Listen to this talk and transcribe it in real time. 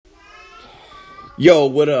Yo,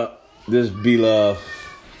 what up? This is B Love,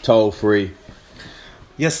 toll free.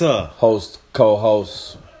 Yes, sir. Host,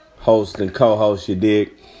 co-host, host and co-host. You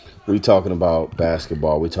dig? We talking about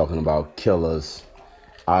basketball. We talking about killers.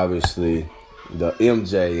 Obviously, the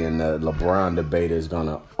MJ and the LeBron debate is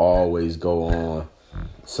gonna always go on.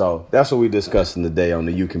 So that's what we discussing today on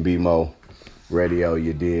the You Can Be Mo radio.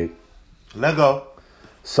 You dig? Let go.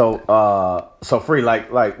 So free,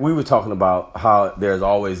 like we were talking about how there's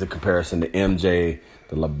always the comparison, the MJ,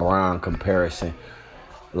 the LeBron comparison.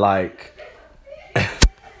 Like,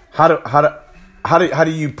 how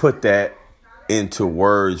do you put that into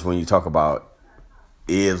words when you talk about,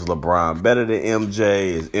 is LeBron better than MJ?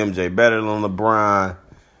 Is MJ better than LeBron?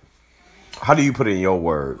 How do you put it in your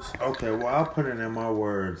words? Okay, well, I'll put it in my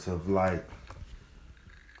words of like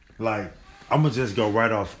I'm gonna just go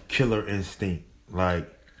right off killer instinct. Like,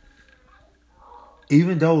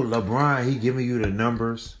 even though LeBron, he giving you the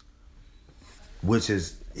numbers, which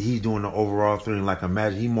is, he's doing the overall thing like a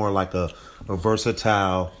Magic. He more like a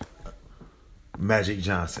versatile Magic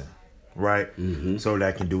Johnson, right? Mm-hmm. So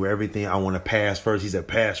that can do everything. I want to pass first. He's a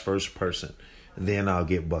pass first person. Then I'll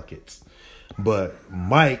get buckets. But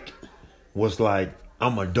Mike was like,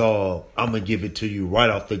 I'm a dog. I'm gonna give it to you right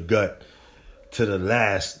off the gut to the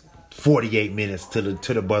last 48 minutes to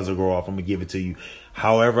the buzzer go off. I'm gonna give it to you.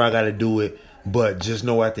 However I gotta do it. But just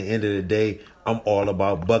know at the end of the day, I'm all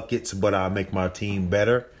about buckets, but I'll make my team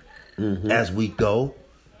better as we go.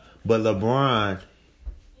 But LeBron,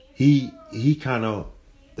 he kind of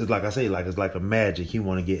is, like I say, like it's like a Magic. He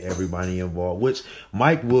want to get everybody involved, which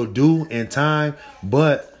Mike will do in time.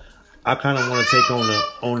 But I kind of want to take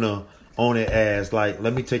on it as like,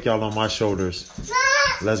 let me take y'all on my shoulders.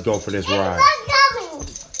 Let's go for this ride.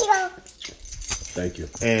 Thank you.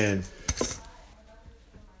 And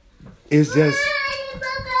it's just,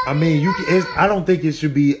 I mean, I don't think it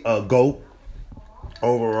should be a GOAT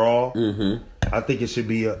overall. Mm-hmm. I think it should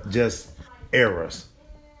be just eras.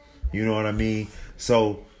 You know what I mean?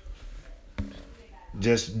 So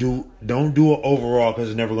just don't do it overall, because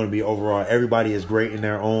it's never going to be overall. Everybody is great in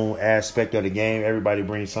their own aspect of the game. Everybody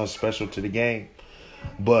brings something special to the game.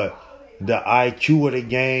 But the IQ of the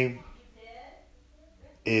game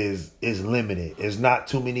is limited. It's not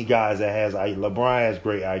too many guys that has IQ. LeBron has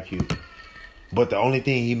great IQ, but the only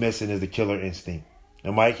thing he missing is the killer instinct.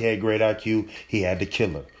 And Mike had great IQ, he had the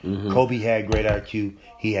killer. Mm-hmm. Kobe had great IQ,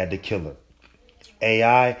 he had the killer.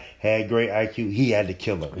 AI had great IQ, he had the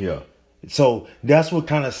killer. Yeah. So that's what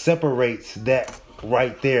kind of separates that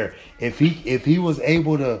right there. If he was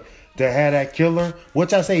able to have that killer,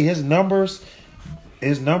 which I say his numbers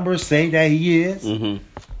say that he is. Mm-hmm.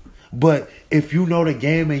 But if you know the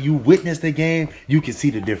game and you witness the game, you can see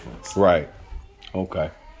the difference. Right.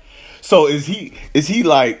 Okay. So is he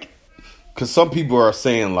like, because some people are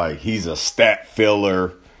saying like he's a stat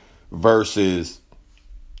filler versus,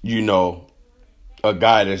 a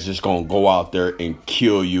guy that's just going to go out there and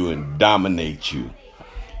kill you and dominate you.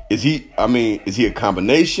 Is he a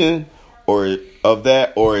combination of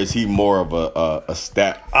that, or is he more of a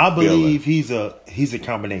stat filler? I believe he's a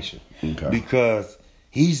combination. Okay. Because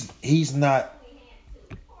he's not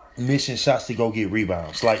missing shots to go get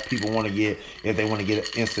rebounds like people want to get, if they want to get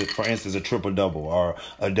for instance a triple-double or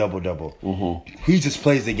a double-double. Mm-hmm. He just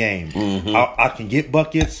plays the game. Mm-hmm. I can get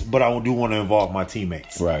buckets, but I do want to involve my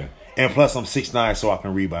teammates. Right. And plus I'm 6'9", so I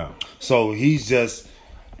can rebound. So he's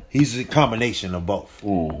a combination of both.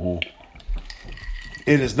 Mm-hmm.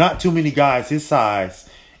 It is not too many guys his size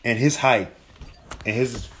and his height and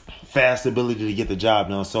his fast ability to get the job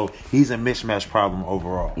done. So he's a mismatch problem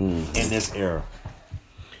overall in this era.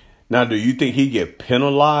 Now, do you think he get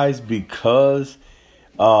penalized because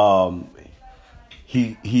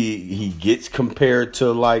he gets compared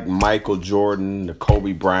to like Michael Jordan, the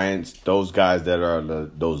Kobe Bryants, those guys that are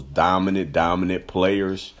those dominant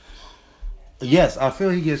players? Yes, I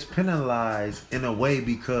feel he gets penalized in a way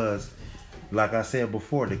because, like I said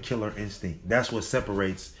before, the killer instinct. That's what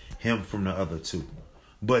separates him from the other two.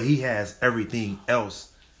 But he has everything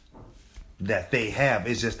else that they have.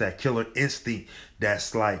 It's just that killer instinct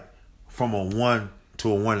that's like from a 1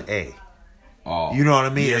 to a 1A. Oh. You know what I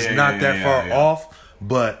mean? Yeah, it's not that far off,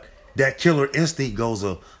 but that killer instinct goes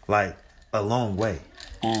a long way.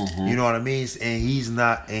 Mm-hmm. You know what I mean? And he's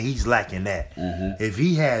lacking that. Mm-hmm. If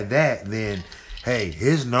he had that, then hey,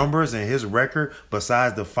 his numbers and his record,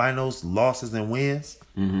 besides the finals losses and wins,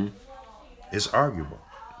 it's arguable.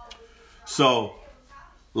 So,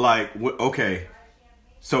 okay.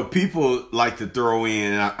 So people like to throw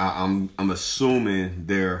in. I'm assuming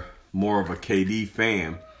they're more of a KD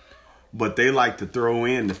fan, but they like to throw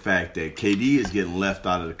in the fact that KD is getting left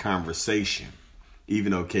out of the conversation.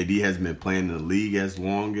 even though KD hasn't been playing in the league as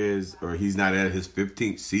long as, or he's not at his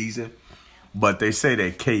 15th season. But they say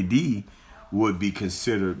that KD would be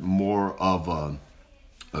considered more of a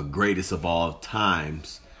greatest of all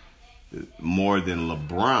times, more than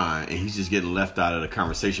LeBron, and he's just getting left out of the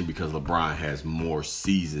conversation because LeBron has more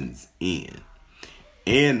seasons in.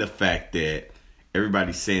 And the fact that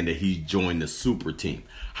everybody's saying that he joined the super team.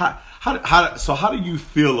 How do you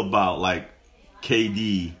feel about like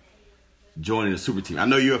KD joining the super team? I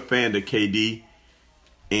know you're a fan of KD,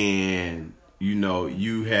 and you know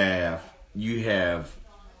you have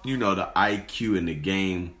the IQ in the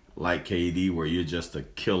game like KD, where you're just a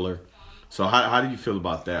killer. So how do you feel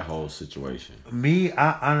about that whole situation? Me,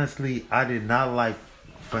 I did not like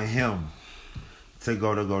for him to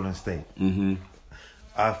go to Golden State. Mm-hmm.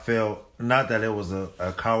 I felt, not that it was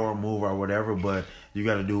a coward move or whatever, but you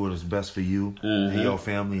got to do what is best for you and your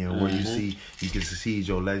family and where you can succeed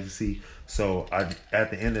your legacy. So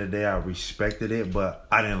at the end of the day, I respected it, but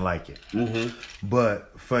I didn't like it. Mm-hmm.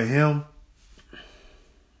 But for him,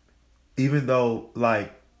 even though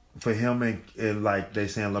like for him and like they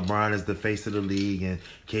saying LeBron is the face of the league and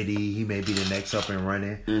KD, he may be the next up and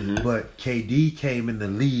running, but KD came in the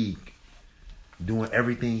league doing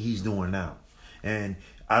everything he's doing now. And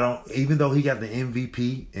even though he got the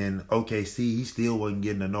MVP in OKC, he still wasn't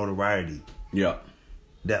getting the notoriety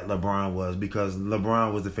that LeBron was, because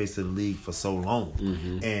LeBron was the face of the league for so long.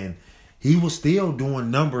 Mm-hmm. And he was still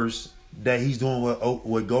doing numbers that he's doing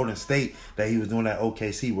with Golden State that he was doing at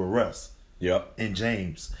OKC with Russ. And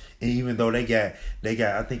James. And even though they got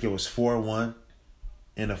I think it was 4-1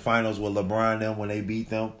 in the finals with LeBron and them when they beat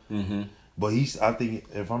them. Mm-hmm. But I think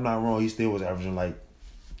if I'm not wrong, he still was averaging like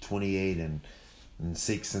 28 and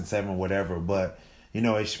 6 and 7, whatever. But you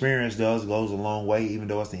know, experience goes a long way, even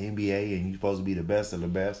though it's the NBA and you're supposed to be the best of the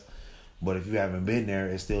best. But if you haven't been there,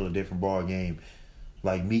 it's still a different ball game.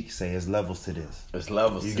 Like Meek say, it's levels to this. It's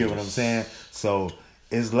levels. You get what I'm saying? So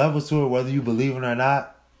it's levels to it, whether you believe it or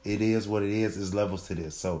not. It is what it is. It's levels to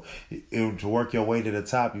this. So to work your way to the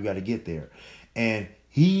top, you got to get there. And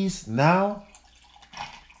he's right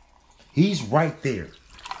there,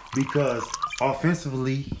 because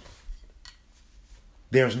offensively,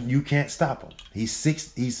 you can't stop him. He's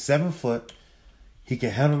 7 foot. He can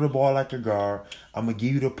handle the ball like a guard. I'm gonna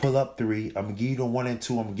give you the pull up 3. I'm gonna give you the 1 and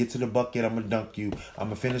 2. I'm gonna get to the bucket. I'm gonna dunk you. I'm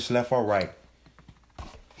gonna finish left or right.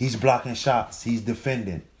 He's blocking shots. He's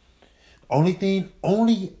defending. The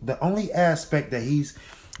only aspect that he's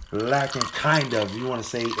lacking, kind of, you want to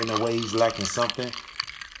say in a way he's lacking something,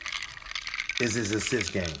 is his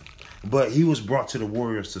assist game. But he was brought to the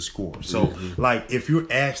Warriors to score. So, like, if you're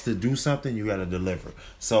asked to do something, you got to deliver.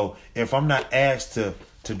 So, if I'm not asked to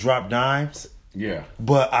drop dimes,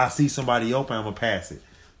 but I see somebody open, I'm going to pass it.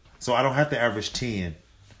 So, I don't have to average 10,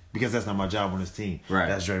 because that's not my job on this team. Right.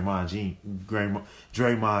 That's Draymond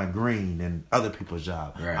Green and other people's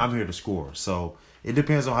job. Right. I'm here to score. So it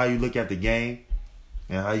depends on how you look at the game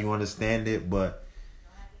and how you understand it. But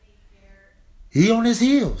he on his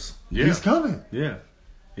heels. Yeah. He's coming. Yeah.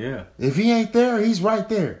 Yeah. If he ain't there, he's right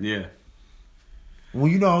there. Yeah.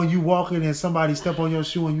 When you walking and somebody step on your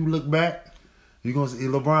shoe and you look back, you're gonna see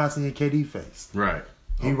LeBron seeing KD face. Right.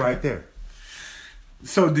 He right there.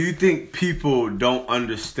 So do you think people don't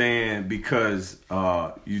understand because we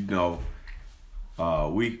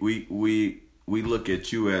look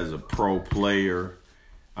at you as a pro player.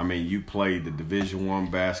 I mean, you played the Division I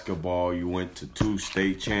basketball. You went to two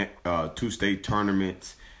state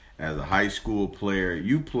tournaments as a high school player.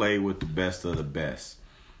 You play with the best of the best.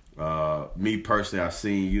 Me personally, I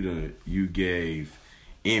seen you gave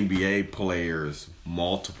NBA players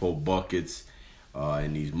multiple buckets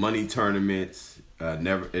in these money tournaments.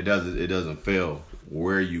 It doesn't fail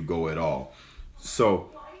where you go at all.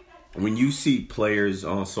 So when you see players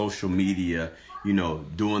on social media,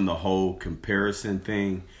 doing the whole comparison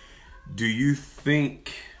thing, do you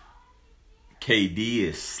think KD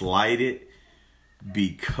is slighted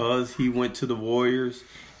because he went to the Warriors,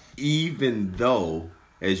 even though,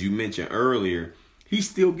 as you mentioned earlier, he's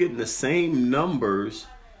still getting the same numbers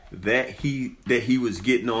that he was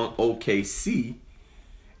getting on OKC?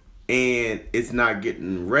 And it's not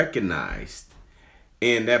getting recognized.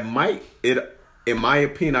 And that in my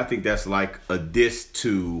opinion, I think that's like a diss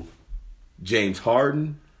to James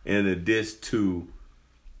Harden and a diss to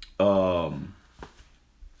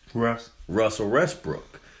Russell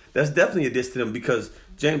Westbrook. That's definitely a diss to them, because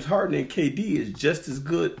James Harden and KD is just as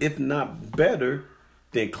good, if not better,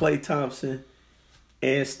 than Klay Thompson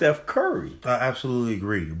and Steph Curry. I absolutely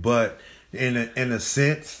agree. But in a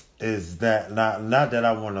sense, is that not that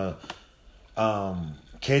I want to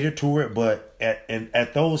cater to it, but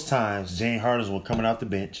at those times, James Harden was coming out the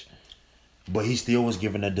bench, but he still was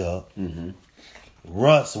giving a dub. Mm-hmm.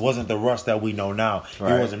 Russ wasn't the Russ that we know now.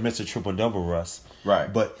 Right. He wasn't Mr. Triple-Double Russ.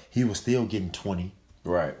 Right. But he was still getting 20,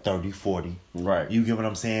 right, 30, 40. Right. You get what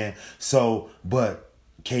I'm saying? So, but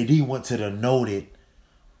KD went to the noted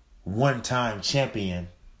one-time champion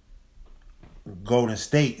Golden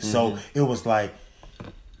State. Mm-hmm. So it was like,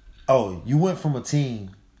 oh, you went from a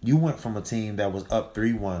team that was up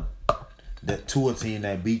 3-1 to a team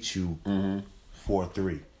that beat you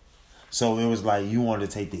 4-3. So it was like you wanted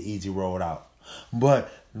to take the easy road out.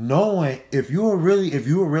 But knowing if you were really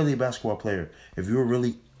a basketball player, if you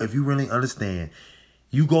really understand,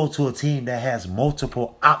 you go to a team that has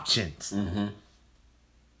multiple options. Mm-hmm.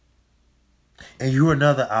 And you're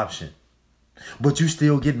another option. But you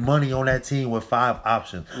still get money on that team with 5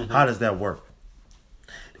 options. Mm-hmm. How does that work?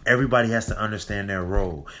 Everybody has to understand their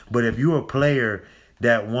role. But if you're a player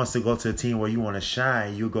that wants to go to a team where you want to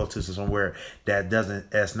shine, you go to somewhere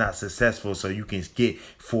that's not successful, so you can get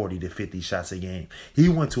 40 to 50 shots a game. He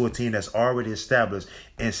went to a team that's already established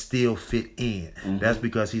and still fit in. Mm-hmm. That's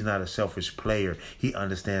because he's not a selfish player. He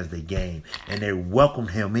understands the game, and they welcomed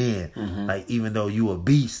him in. Mm-hmm. Like, even though you a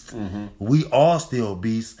beast, we all still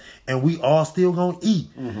beasts, and we all still gonna eat.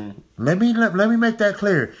 Mm-hmm. Let me make that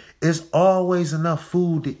clear. It's always enough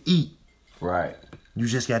food to eat. Right. You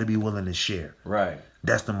just got to be willing to share. Right.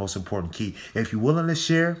 That's the most important key. If you're willing to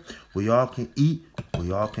share, we all can eat,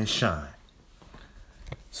 we all can shine.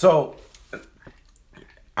 So,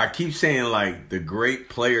 I keep saying, like, the great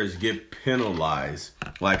players get penalized.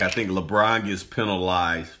 Like, I think LeBron gets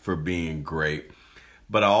penalized for being great.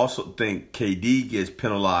 But I also think KD gets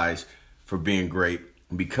penalized for being great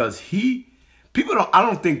because I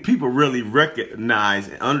don't think people really recognize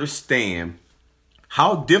and understand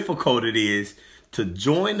how difficult it is to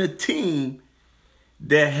join a team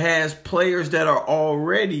that has players that are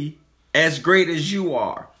already as great as you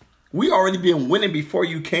are. We already been winning before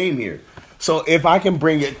you came here. So if I can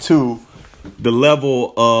bring it to the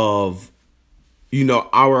level of,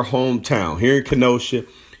 our hometown here in Kenosha,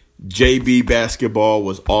 JB basketball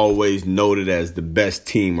was always noted as the best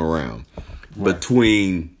team around. Right.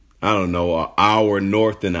 Between, an hour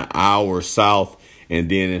north and an hour south, and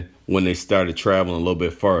then when they started traveling a little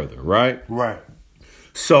bit further, right? Right.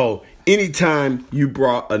 So anytime you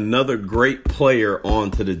brought another great player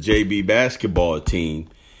onto the JB basketball team,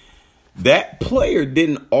 that player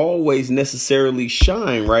didn't always necessarily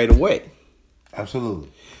shine right away. Absolutely.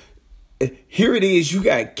 Here it is. You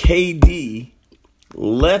got KD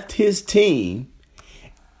left his team,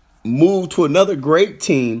 moved to another great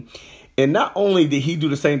team. And not only did he do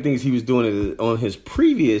the same things he was doing on his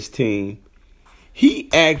previous team,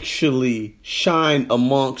 he actually shined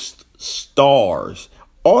amongst stars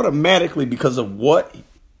automatically because of what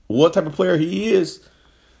type of player he is.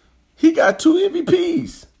 He got 2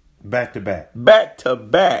 MVPs. Back to back. Back to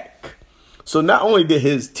back. So not only did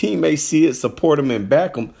his teammates see it, support him, and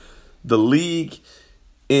back him, the league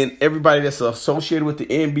and everybody that's associated with the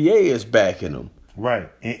NBA is backing him. Right.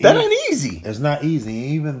 That ain't easy. It's not easy.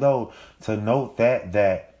 Even though, to note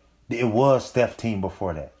that it was Steph's team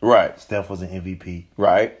before that. Right. Steph was an MVP.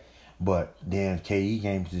 Right. But then KD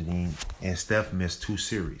came to the team and Steph missed 2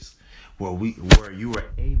 series where you were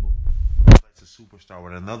able to replace a superstar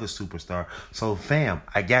with another superstar. So, fam,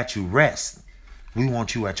 I got you. Rest. We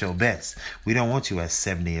want you at your best. We don't want you at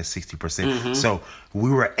 70 or 60%. Mm-hmm. So we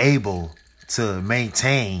were able to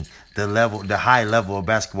maintain the high level of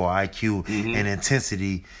basketball IQ and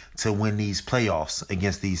intensity to win these playoffs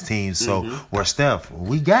against these teams. So we're Steph.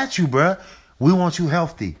 We got you, bruh. We want you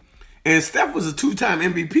healthy. And Steph was a 2-time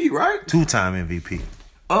MVP, right? 2-time MVP.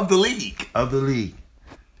 Of the league.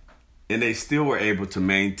 And they still were able to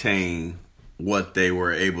maintain what they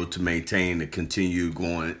were able to maintain to continue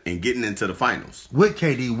going and getting into the finals. With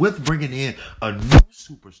KD, with bringing in a new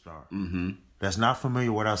superstar that's not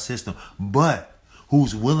familiar with our system, but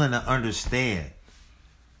who's willing to understand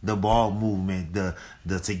the ball movement, the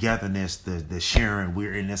togetherness, the sharing,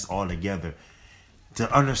 we're in this all together.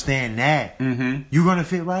 To understand that, you're going to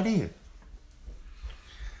fit right in.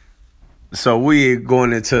 So we're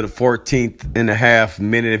going into the 14th and a half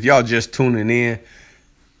minute. If y'all just tuning in,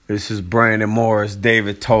 this is Brandon Morris,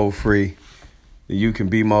 David Tollfree, the You Can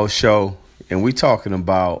Be Mo show. And we talking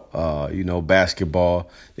about, basketball.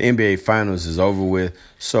 The NBA Finals is over with.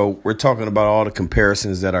 So we're talking about all the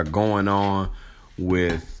comparisons that are going on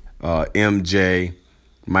with MJ,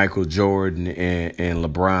 Michael Jordan, and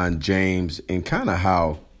LeBron James, and kind of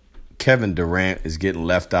how Kevin Durant is getting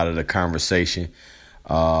left out of the conversation,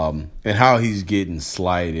 and how he's getting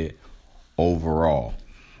slighted overall.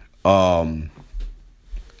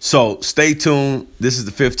 So stay tuned. This is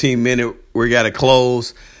the 15-minute. We got to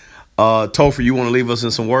close. Topher, you want to leave us in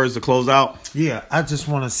some words to close out? Yeah, I just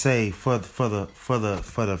want to say for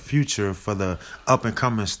the future, for the up and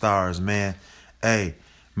coming stars, man. Hey,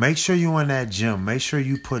 make sure you in that gym. Make sure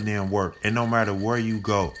you putting in work, and no matter where you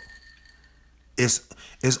go, it's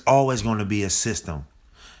always going to be a system.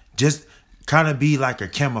 Just kind of be like a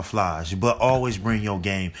camouflage, but always bring your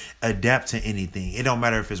game. Adapt to anything. It don't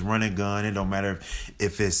matter if it's running gun. It don't matter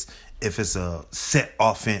if it's a set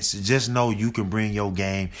offense. Just know you can bring your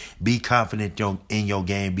game. Be confident in your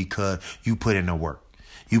game because you put in the work.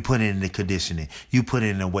 You put in the conditioning. You put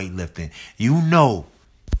in the weightlifting. You know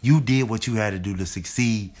you did what you had to do to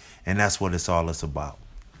succeed, and that's what it's all about.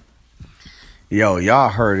 Yo, y'all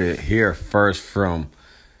heard it here first from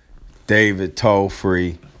David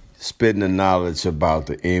Topher, spitting the knowledge about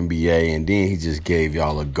the NBA, and then he just gave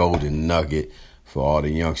y'all a golden nugget for all the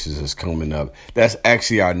youngsters that's coming up. That's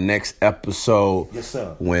actually our next episode. Yes,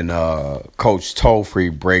 sir. When Coach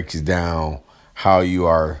Topher breaks down how you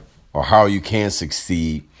are or how you can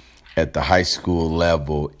succeed at the high school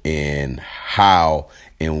level and how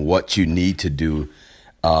and what you need to do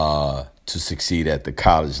to succeed at the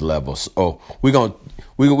college level. So we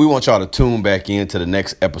want y'all to tune back into the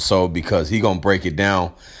next episode because he's gonna break it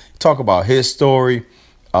down, talk about his story,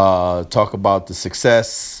 talk about the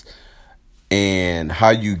success and how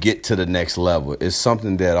you get to the next level. It's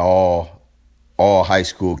something that all high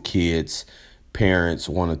school kids, parents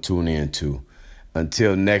want to tune into.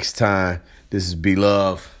 Until next time, this is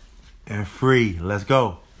B-Love. And Free. Let's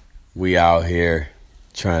go. We out here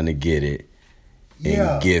trying to get it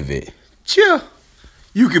and give it. Chill.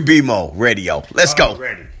 You can be more radio. Let's go.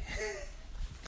 Ready.